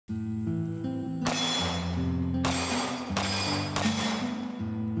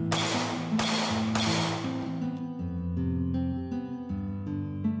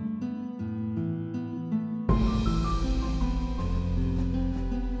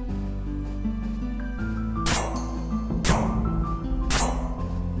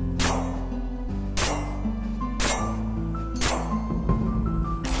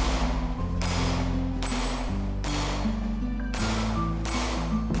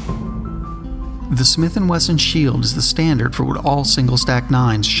The Smith & Wesson Shield is the standard for what all single-stack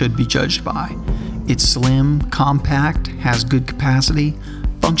 9s should be judged by. It's slim, compact, has good capacity,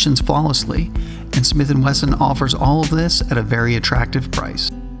 functions flawlessly, and Smith & Wesson offers all of this at a very attractive price.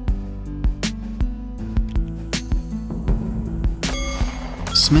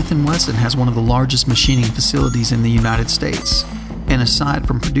 Smith & Wesson has one of the largest machining facilities in the United States, and aside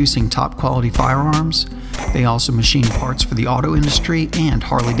from producing top-quality firearms, they also machine parts for the auto industry and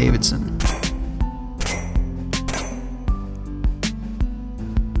Harley-Davidson.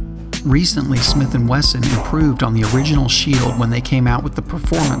 Recently, Smith & Wesson improved on the original Shield when they came out with the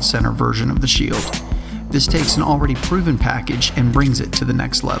Performance Center version of the Shield. This takes an already proven package and brings it to the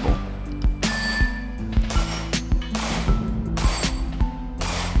next level.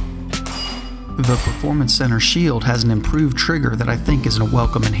 The Performance Center Shield has an improved trigger that I think is a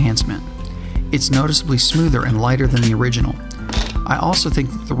welcome enhancement. It's noticeably smoother and lighter than the original. I also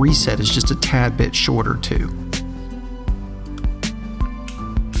think that the reset is just a tad bit shorter too.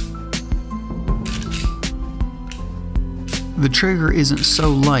 The trigger isn't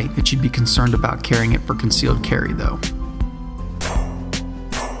so light that you'd be concerned about carrying it for concealed carry though.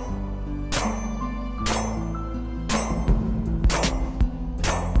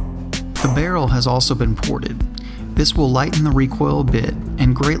 The barrel has also been ported. This will lighten the recoil a bit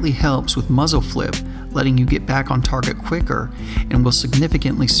and greatly helps with muzzle flip, letting you get back on target quicker, and will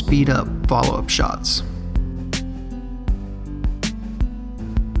significantly speed up follow-up shots.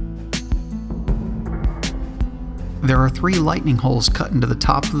 There are 3 lightning holes cut into the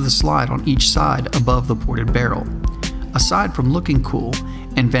top of the slide on each side above the ported barrel. Aside from looking cool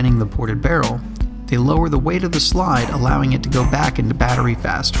and venting the ported barrel, they lower the weight of the slide, allowing it to go back into battery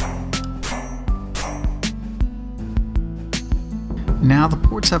faster. Now the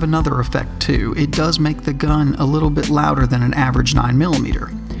ports have another effect too. It does make the gun a little bit louder than an average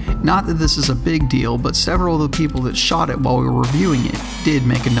 9mm. Not that this is a big deal, but several of the people that shot it while we were reviewing it did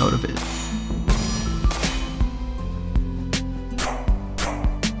make a note of it.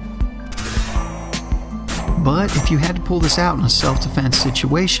 But if you had to pull this out in a self-defense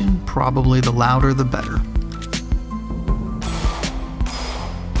situation, probably the louder the better.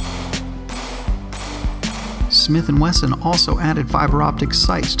 Smith & Wesson also added fiber optic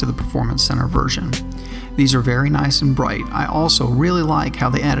sights to the Performance Center version. These are very nice and bright. I also really like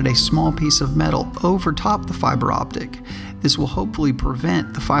how they added a small piece of metal over top the fiber optic. This will hopefully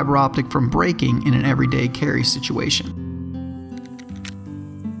prevent the fiber optic from breaking in an everyday carry situation.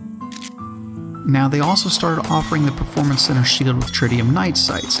 Now they also started offering the Performance Center Shield with tritium night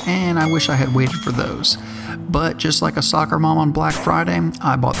sights, and I wish I had waited for those. But just like a soccer mom on Black Friday,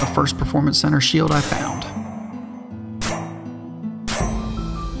 I bought the first Performance Center Shield I found.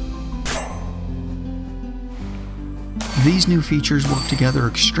 These new features work together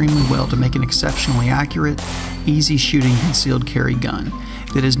extremely well to make an exceptionally accurate, easy shooting concealed carry gun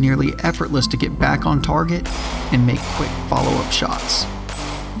that is nearly effortless to get back on target and make quick follow-up shots.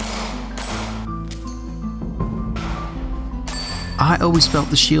 I always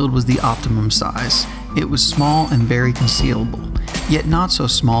felt the Shield was the optimum size. It was small and very concealable, yet not so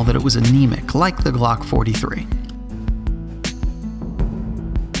small that it was anemic like the Glock 43.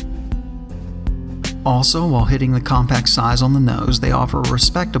 Also, while hitting the compact size on the nose, they offer a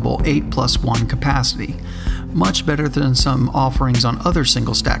respectable 8+1 capacity, much better than some offerings on other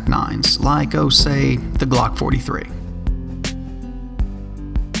single-stack 9s, like, oh say, the Glock 43.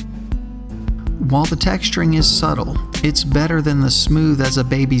 While the texturing is subtle, it's better than the smooth as a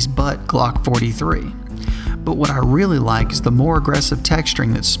baby's butt Glock 43. But what I really like is the more aggressive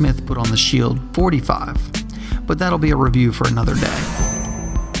texturing that Smith put on the Shield 45, but that'll be a review for another day.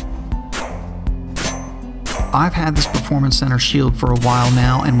 I've had this Performance Center Shield for a while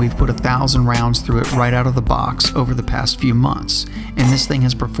now, and we've put 1,000 rounds through it right out of the box over the past few months, and this thing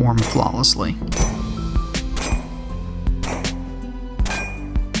has performed flawlessly.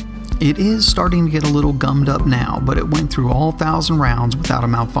 It is starting to get a little gummed up now, but it went through all 1,000 rounds without a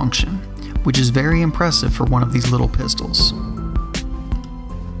malfunction, which is very impressive for one of these little pistols.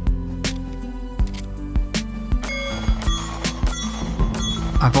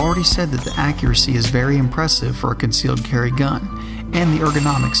 I've already said that the accuracy is very impressive for a concealed carry gun, and the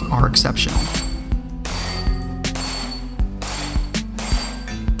ergonomics are exceptional.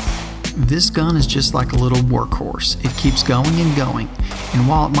 This gun is just like a little workhorse. It keeps going and going, and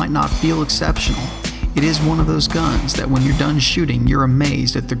while it might not feel exceptional, it is one of those guns that when you're done shooting, you're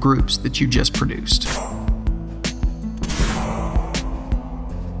amazed at the groups that you just produced.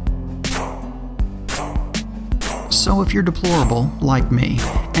 So if you're deplorable, like me,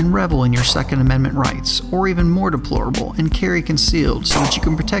 and revel in your Second Amendment rights, or even more deplorable and carry concealed so that you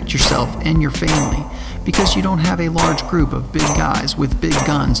can protect yourself and your family because you don't have a large group of big guys with big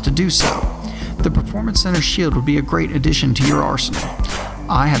guns to do so, the Performance Center Shield would be a great addition to your arsenal.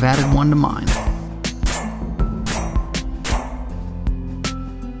 I have added one to mine.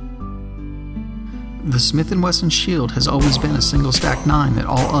 The Smith & Wesson Shield has always been a single stack 9 that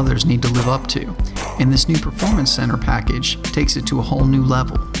all others need to live up to, and this new Performance Center package takes it to a whole new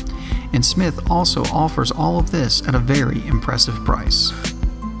level. And Smith also offers all of this at a very impressive price.